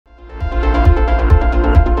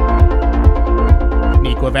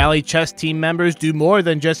Neuqua Valley chess team members do more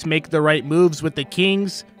than just make the right moves with the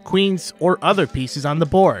kings, queens, or other pieces on the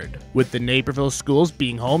board. With the Naperville schools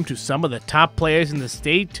being home to some of the top players in the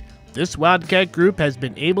state, this Wildcat group has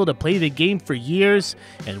been able to play the game for years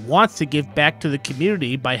and wants to give back to the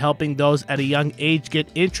community by helping those at a young age get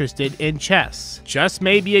interested in chess. Chess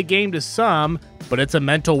may be a game to some, but it's a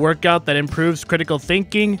mental workout that improves critical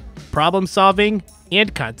thinking, problem solving,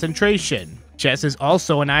 and concentration. Chess is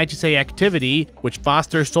also an IHSA activity which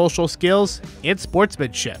fosters social skills and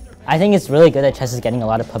sportsmanship. I think it's really good that chess is getting a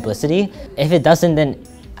lot of publicity. If it doesn't, then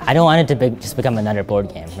I don't want it to just become another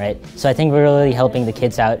board game, right? So I think we're really helping the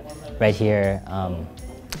kids out right here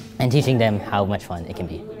and teaching them how much fun it can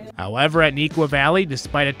be. However, at Neuqua Valley,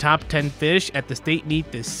 despite a top 10 finish at the state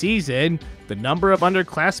meet this season, the number of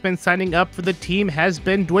underclassmen signing up for the team has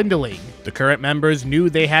been dwindling. The current members knew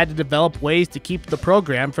they had to develop ways to keep the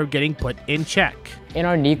program from getting put in check. In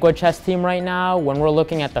our Neuqua chess team right now, when we're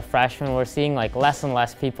looking at the freshmen, we're seeing like less and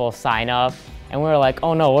less people sign up. And we're like,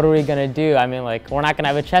 oh no, what are we gonna do? I mean, like, we're not gonna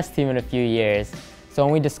have a chess team in a few years. So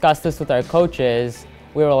when we discussed this with our coaches,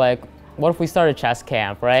 we were like, what if we start a chess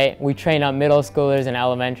camp, right? We train up middle schoolers and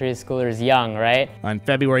elementary schoolers young, right? On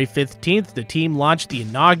February 15th, the team launched the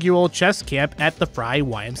inaugural chess camp at the Fry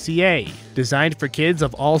YMCA. Designed for kids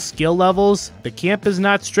of all skill levels, the camp is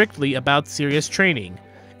not strictly about serious training.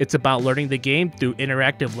 It's about learning the game through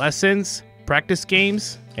interactive lessons, practice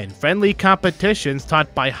games, and friendly competitions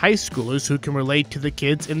taught by high schoolers who can relate to the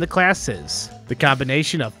kids in the classes. The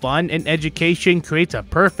combination of fun and education creates a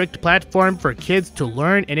perfect platform for kids to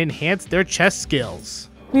learn and enhance their chess skills.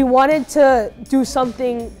 We wanted to do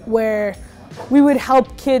something where we would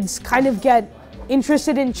help kids kind of get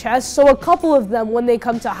interested in chess, so a couple of them, when they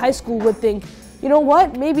come to high school, would think, you know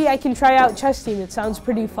what, maybe I can try out chess team, it sounds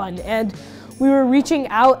pretty fun. And we were reaching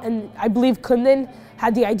out, and I believe Kundan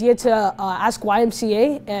had the idea to ask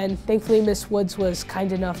YMCA, and thankfully Miss Woods was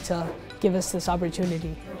kind enough to give us this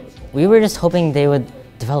opportunity. We were just hoping they would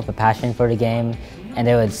develop a passion for the game and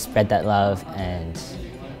they would spread that love and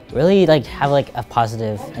really have a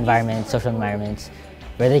positive environment, social environment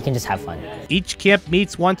where they can just have fun. Each camp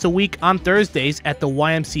meets once a week on Thursdays at the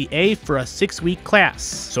YMCA for a 6-week class.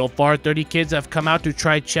 So far, 30 kids have come out to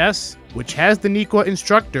try chess, which has the Neuqua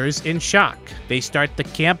instructors in shock. They start the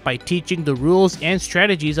camp by teaching the rules and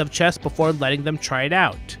strategies of chess before letting them try it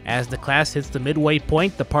out. As the class hits the midway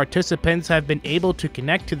point, the participants have been able to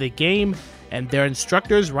connect to the game and their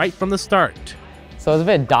instructors right from the start. So it was a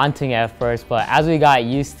bit daunting at first, but as we got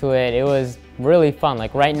used to it, it was really fun.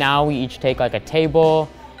 Like right now, we each take like a table,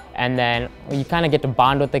 and then you kind of get to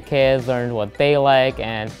bond with the kids, learn what they like,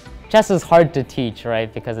 and chess is hard to teach,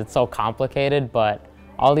 right? Because it's so complicated, but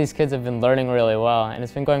all these kids have been learning really well, and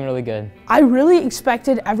it's been going really good. I really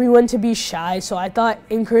expected everyone to be shy, so I thought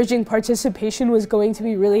encouraging participation was going to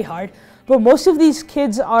be really hard. But most of these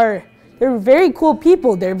kids they're very cool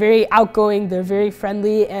people. They're very outgoing, they're very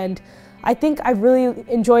friendly, and I think I've really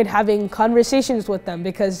enjoyed having conversations with them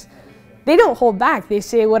because they don't hold back. They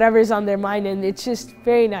say whatever's on their mind, and it's just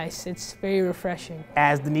very nice. It's very refreshing.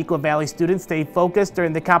 As the Neuqua Valley students stay focused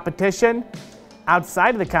during the competition,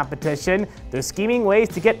 outside of the competition, they're scheming ways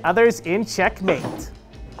to get others in checkmate.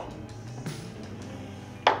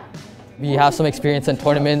 We have some experience in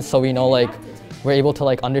tournaments, so we know we're able to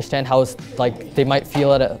understand how they might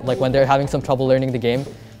feel at when they're having some trouble learning the game.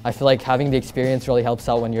 I feel like having the experience really helps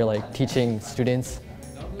out when you're teaching students,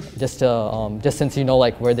 just since you know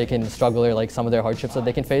where they can struggle or some of their hardships that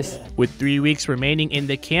they can face. With 3 weeks remaining in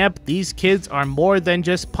the camp, these kids are more than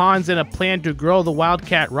just pawns in a plan to grow the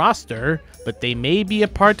Wildcat roster, but they may be a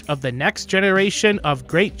part of the next generation of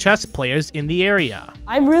great chess players in the area.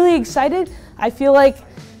 I'm really excited. I feel like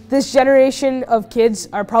this generation of kids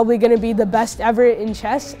are probably going to be the best ever in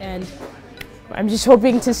chess, and I'm just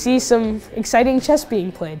hoping to see some exciting chess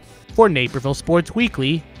being played. For Naperville Sports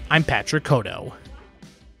Weekly, I'm Patrick Cotto.